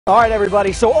All right,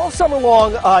 everybody. So all summer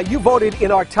long, you voted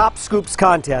in our Top Scoops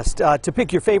contest to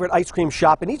pick your favorite ice cream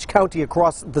shop in each county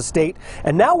across the state.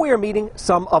 And now we are meeting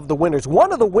some of the winners.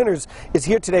 One of the winners is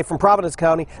here today from Providence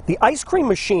County. The Ice Cream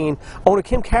Machine owner,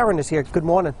 Kim Karen, is here. Good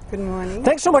morning. Good morning.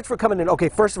 Thanks so much for coming in. Okay,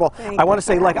 first of all, I want to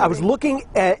say, I was looking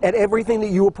at everything that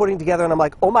you were putting together, and I'm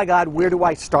like, oh my God, where do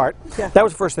I start? Yeah. That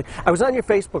was the first thing. I was on your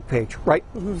Facebook page, right,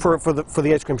 for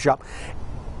the ice cream shop.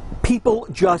 People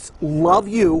just love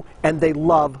you, and they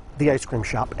love the ice cream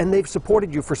shop, and they've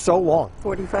supported you for so long.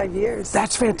 45 years.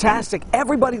 That's fantastic.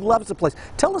 Everybody loves the place.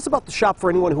 Tell us about the shop for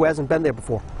anyone who hasn't been there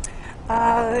before.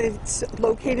 It's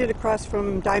located across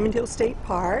from Diamond Hill State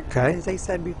Park. Okay. As I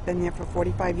said, we've been there for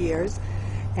 45 years,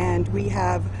 and we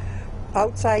have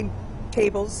outside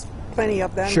tables, plenty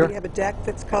of them. Sure. We have a deck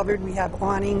that's covered. We have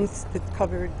awnings that's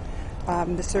covered.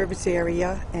 The service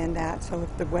area and that, so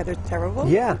if the weather's terrible,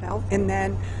 yeah. You know. And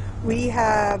then we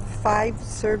have 5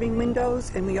 serving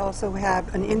windows, and we also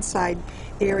have an inside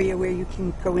area where you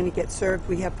can go in and get served.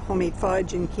 We have homemade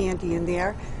fudge and candy in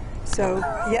there. So,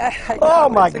 yeah. Oh,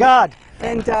 my God.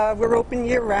 And we're open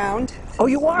year-round. Oh,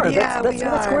 you are? Yeah,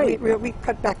 that's great. We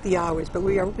cut back the hours, but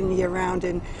we are open year-round.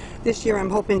 And this year I'm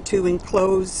hoping to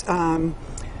enclose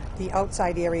the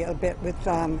outside area a bit with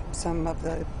some of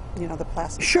the the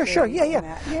plastic. Sure,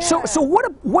 yeah. So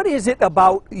what is it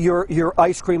about your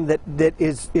ice cream that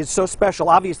is so special?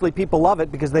 Obviously, people love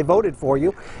it because they voted for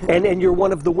you, and you're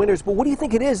one of the winners. But what do you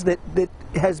think it is that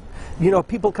has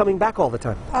people coming back all the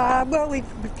time? Well, we've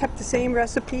kept the same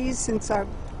recipes since our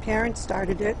parents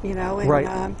started it. And,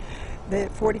 right. The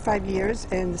 45 years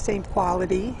and the same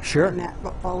quality. Sure. And that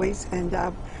always, and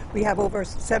we have over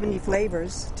 70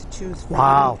 flavors to choose from.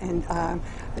 Wow. And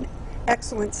an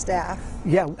excellent staff.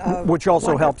 Yeah, which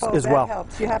also helps as well. That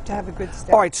helps. You have to have a good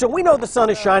staff. All right, so we know the sun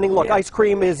is shining. Look, ice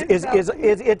cream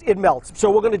it melts.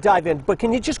 So we're going to dive in. But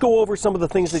can you just go over some of the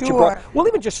things that you brought? We'll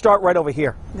even just start right over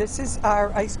here. This is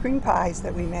our ice cream pies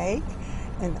that we make.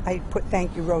 And I put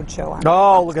 "Thank You, Rhode Show" on.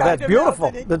 Oh, look at that!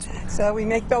 Beautiful. So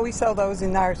we sell those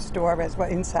in our store as well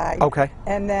inside. Okay.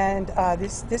 And then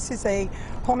this is a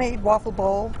homemade waffle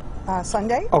bowl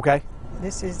sundae. Okay.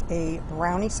 This is a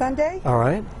brownie sundae. All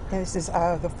right. And this is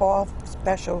the fall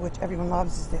special, which everyone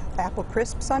loves, is the apple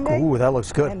crisp sundae. Ooh, that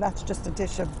looks good. And that's just a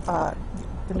dish of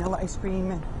vanilla ice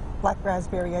cream and black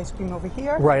raspberry ice cream over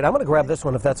here. Right. I'm going to grab this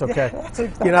one if that's okay.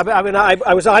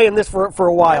 I was eyeing this for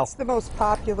a while. That's the most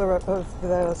popular of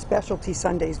the specialty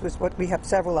sundaes. Was what we have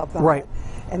several of them. Right.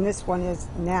 And this one is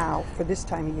now for this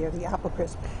time of year, the apple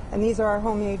crisp. And these are our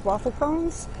homemade waffle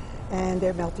cones. And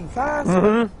they're melting fast.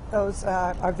 Those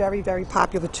are very, very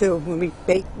popular too. When we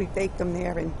bake them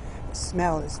there, and the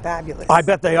smell is fabulous. I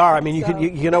bet they are. I mean, you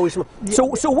can always smell.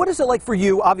 So what is it like for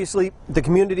you? Obviously, the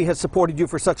community has supported you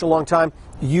for such a long time.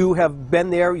 You have been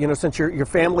there, since your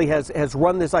family has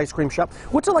run this ice cream shop.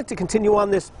 What's it like to continue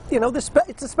on this?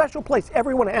 It's a special place.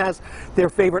 Everyone has their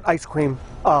favorite ice cream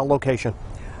location.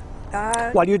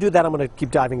 While you do that, I'm going to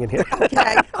keep diving in here.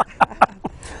 Okay.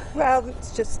 Well,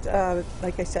 it's just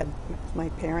like I said, my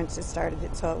parents had started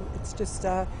it, so it's just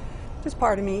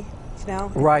part of me,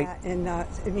 Right. And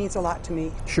it means a lot to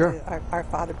me. Sure. Our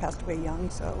father passed away young,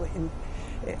 so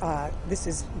this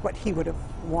is what he would have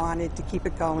wanted to keep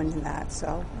it going in that.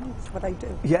 So that's what I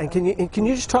do. Yeah, and can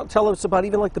you just tell us about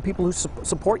even like the people who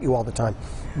support you all the time,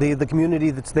 the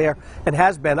community that's there and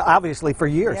has been obviously for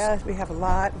years. Yes, we have a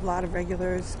lot of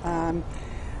regulars.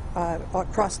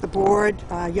 Across the board,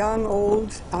 young,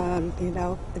 old, and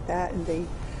they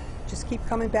just keep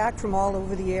coming back from all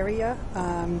over the area.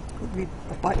 We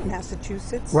abut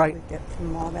Massachusetts, right? So we get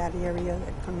from all that area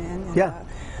that come in. And,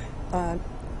 yeah.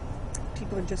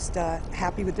 People are just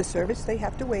happy with the service. They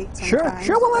have to wait sometimes.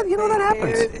 Sure. Well, that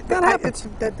happens. That happens.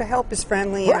 The help is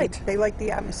friendly, right? And they like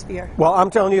the atmosphere. Well, I'm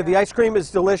telling you, the ice cream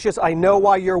is delicious. I know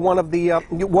why you're one of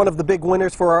the big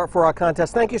winners for our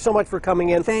contest. Thank you so much for coming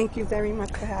in. Thank you very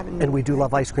much for having me. And we do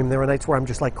love ice cream. There are nights where I'm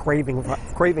just like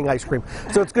craving ice cream.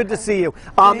 So it's good to see you.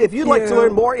 If you'd like to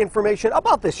learn more information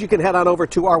about this, you can head on over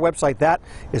to our website. That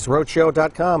is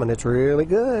rhodeshow.com, and it's really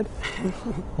good.